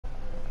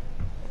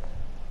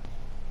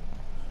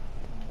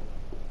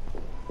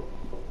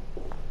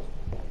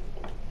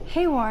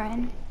Hey,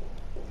 Warren.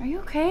 Are you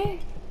okay?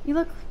 You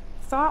look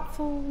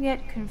thoughtful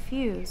yet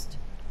confused.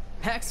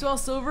 Maxwell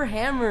Silver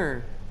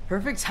Hammer.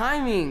 Perfect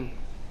timing.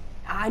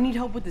 I need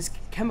help with this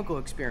chemical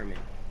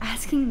experiment.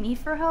 Asking me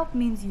for help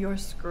means you're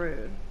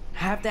screwed. I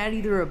have to add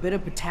either a bit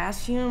of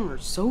potassium or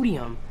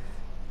sodium.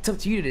 It's up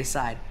to you to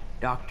decide,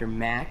 Dr.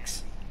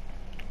 Max.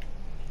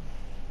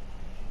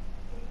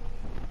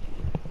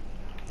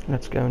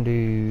 Let's go and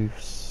do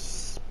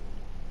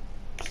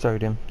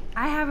sodium.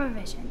 I have a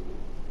vision.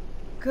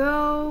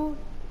 Go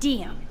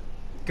Diem.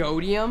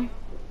 Godium?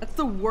 That's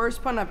the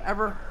worst pun I've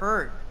ever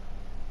heard.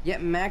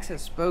 Yet Max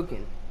has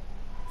spoken.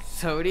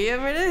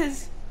 Sodium it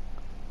is.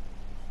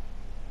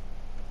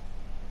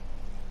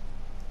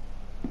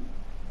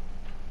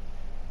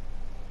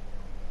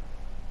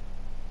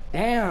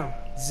 Damn,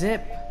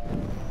 Zip.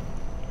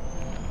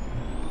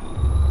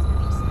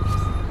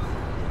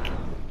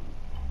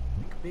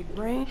 Big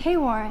brain. Hey,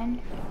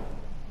 Warren.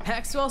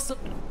 Maxwell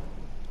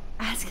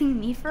Asking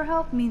me for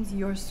help means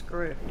you're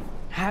screwed.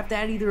 I have to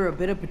add either a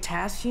bit of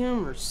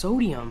potassium or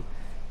sodium.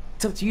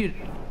 It's up to you to...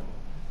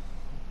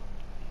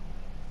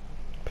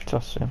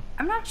 Potassium.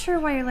 I'm not sure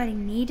why you're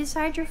letting me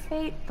decide your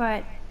fate,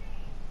 but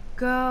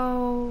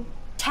go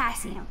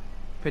potassium.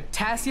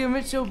 Potassium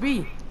it shall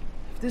be.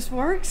 If this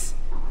works,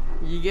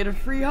 you get a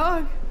free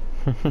hug.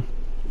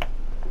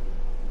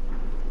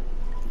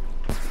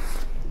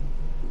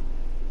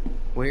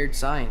 Weird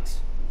science.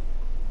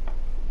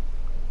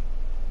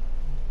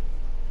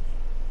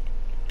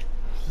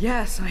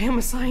 Yes, I am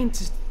a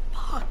scientist.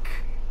 Fuck.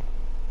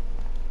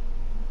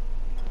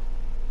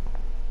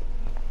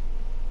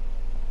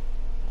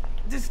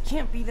 This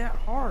can't be that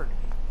hard.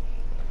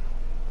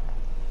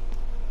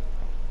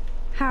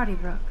 Howdy,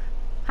 Brooke.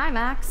 Hi,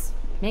 Max.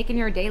 Making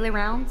your daily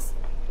rounds?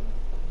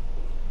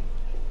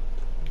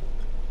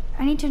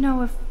 I need to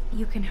know if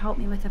you can help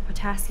me with a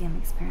potassium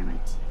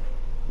experiment.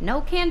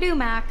 No can do,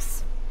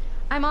 Max.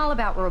 I'm all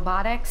about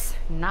robotics,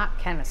 not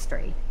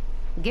chemistry.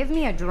 Give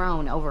me a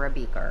drone over a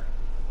beaker.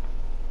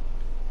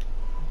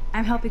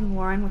 I'm helping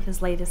Warren with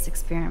his latest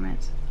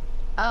experiment.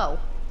 Oh,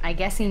 I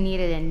guess he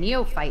needed a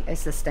neophyte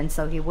assistant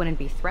so he wouldn't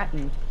be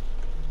threatened.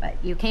 But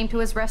you came to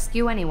his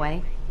rescue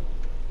anyway.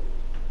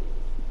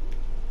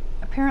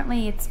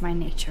 Apparently, it's my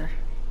nature.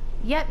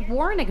 Yet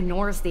Warren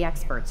ignores the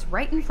experts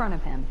right in front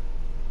of him.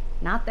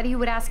 Not that he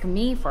would ask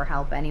me for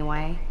help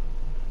anyway.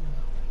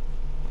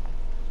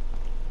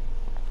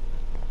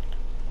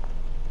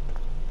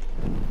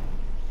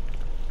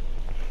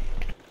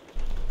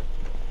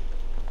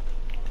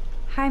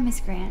 Hi, Miss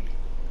Grant.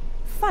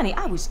 Funny,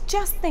 I was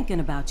just thinking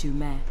about you,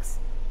 Max.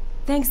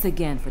 Thanks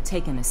again for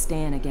taking a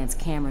stand against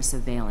camera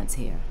surveillance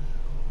here.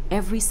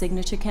 Every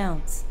signature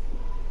counts.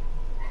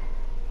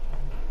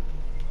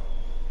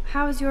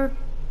 How's your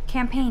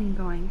campaign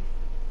going?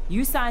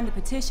 You signed the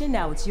petition,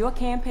 now it's your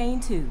campaign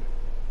too.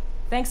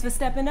 Thanks for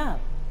stepping up.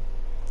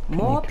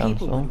 More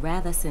people would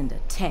rather send a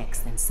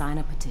text than sign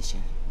a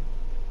petition.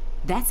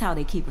 That's how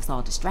they keep us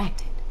all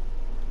distracted.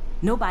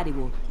 Nobody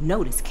will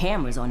notice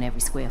cameras on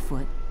every square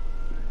foot.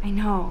 I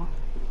know.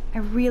 I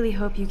really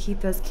hope you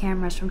keep those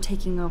cameras from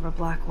taking over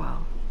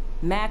Blackwell.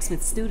 Max,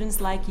 with students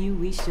like you,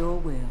 we sure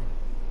will.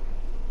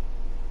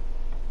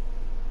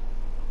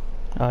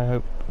 I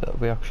hope that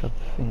we actually have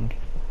the thing.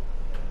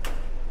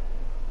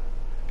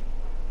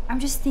 I'm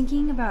just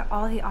thinking about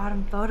all the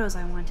autumn photos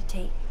I want to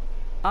take.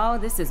 Oh,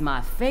 this is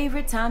my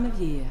favorite time of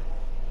year.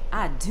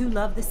 I do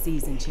love the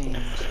season change.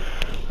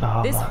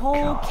 Oh This my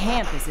whole God.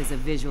 campus is a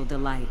visual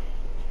delight.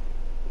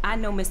 I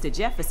know Mr.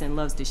 Jefferson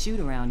loves to shoot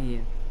around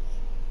here.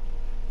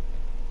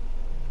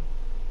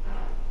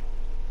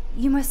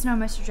 You must know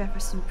Mr.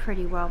 Jefferson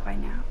pretty well by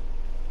now.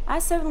 I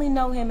certainly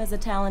know him as a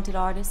talented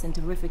artist and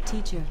terrific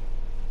teacher.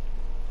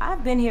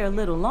 I've been here a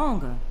little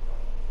longer,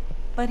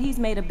 but he's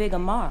made a bigger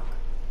mark.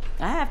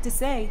 I have to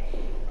say,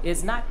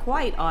 it's not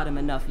quite autumn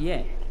enough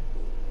yet.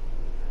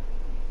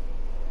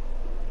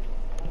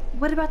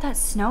 What about that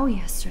snow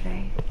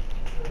yesterday?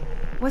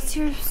 What's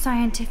your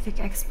scientific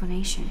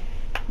explanation?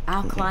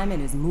 Our climate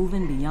is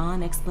moving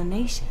beyond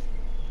explanation.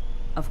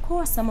 Of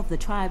course, some of the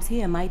tribes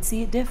here might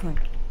see it different.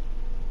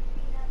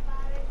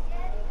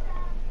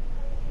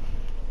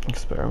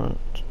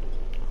 Experiment.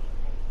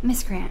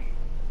 Miss Grant,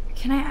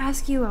 can I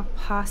ask you a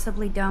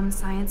possibly dumb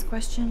science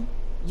question?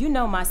 You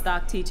know my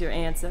stock teacher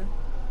answer.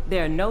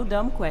 There are no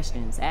dumb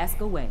questions. Ask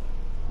away.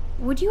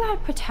 Would you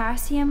add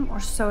potassium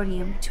or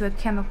sodium to a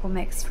chemical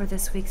mix for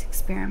this week's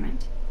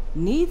experiment?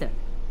 Neither.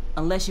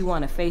 Unless you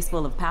want a face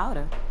full of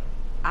powder.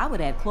 I would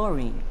add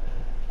chlorine.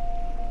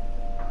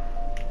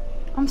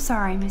 I'm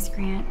sorry, Miss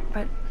Grant,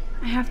 but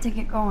I have to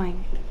get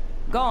going.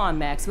 Go on,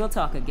 Max. We'll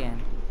talk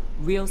again.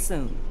 Real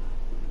soon.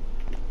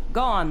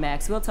 Go on,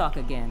 Max. We'll talk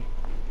again.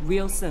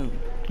 Real soon.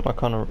 I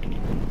kind of...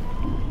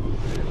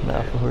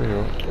 Now for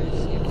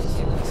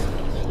real.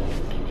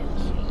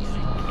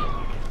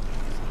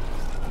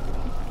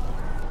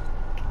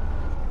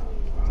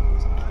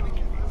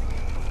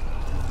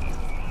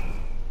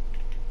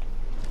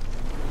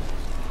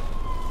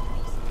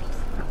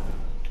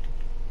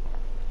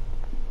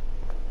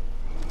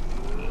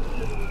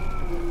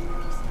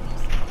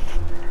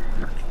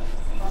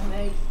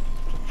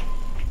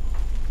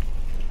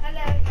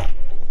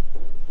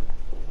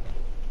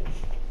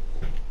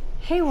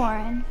 Hey,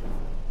 Warren.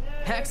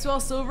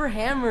 Maxwell Silver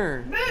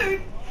Hammer.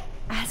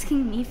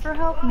 Asking me for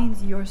help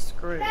means you're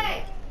screwed.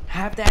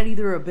 Have to add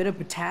either a bit of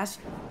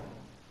potassium.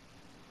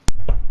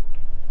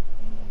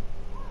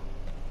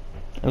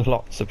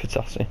 Lots of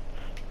potassium.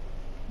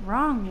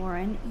 Wrong,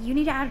 Warren. You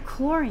need to add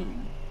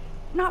chlorine,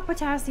 not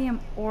potassium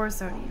or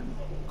sodium.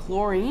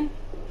 Chlorine?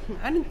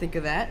 I didn't think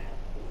of that.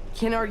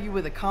 Can't argue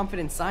with a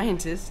confident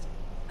scientist.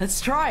 Let's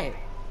try it.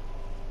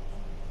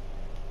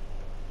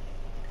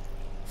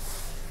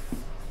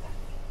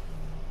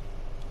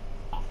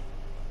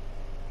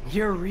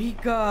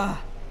 Eureka!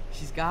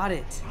 She's got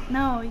it.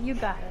 No, you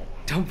got it.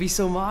 Don't be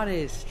so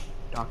modest,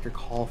 Dr.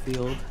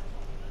 Caulfield.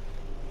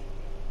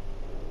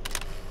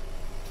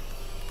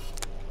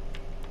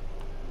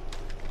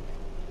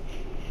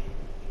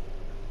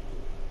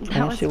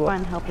 That was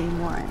fun helping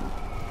Warren.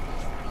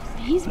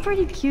 He's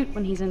pretty cute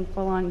when he's in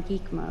full-on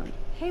geek mode.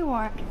 Hey,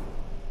 Warren.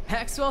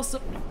 Maxwell,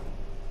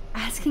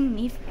 Asking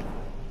me for...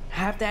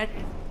 have that.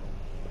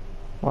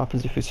 What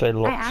happens if we say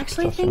lots I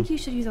actually of potassium? think you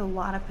should use a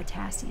lot of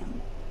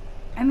potassium.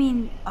 I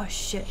mean, a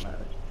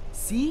shitload.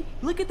 See?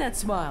 Look at that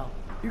smile.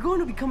 You're going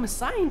to become a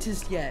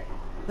scientist yet.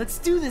 Let's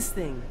do this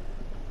thing.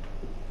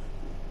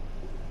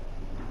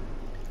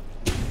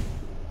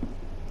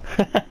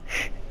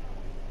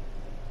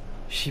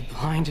 She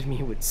blinded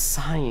me with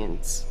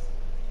science.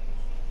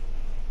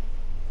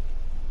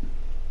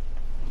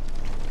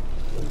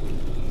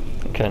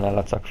 Okay, now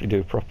let's actually do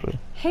it properly.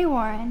 Hey,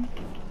 Warren.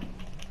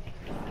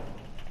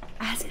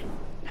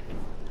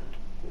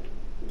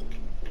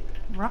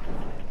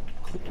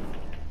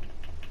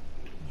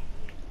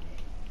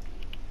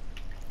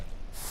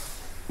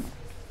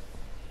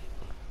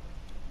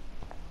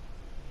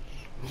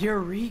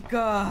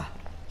 Eureka!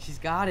 She's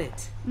got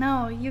it.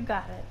 No, you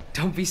got it.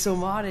 Don't be so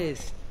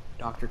modest,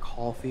 Dr.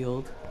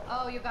 Caulfield.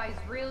 Oh, you guys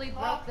really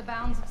broke the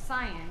bounds of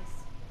science.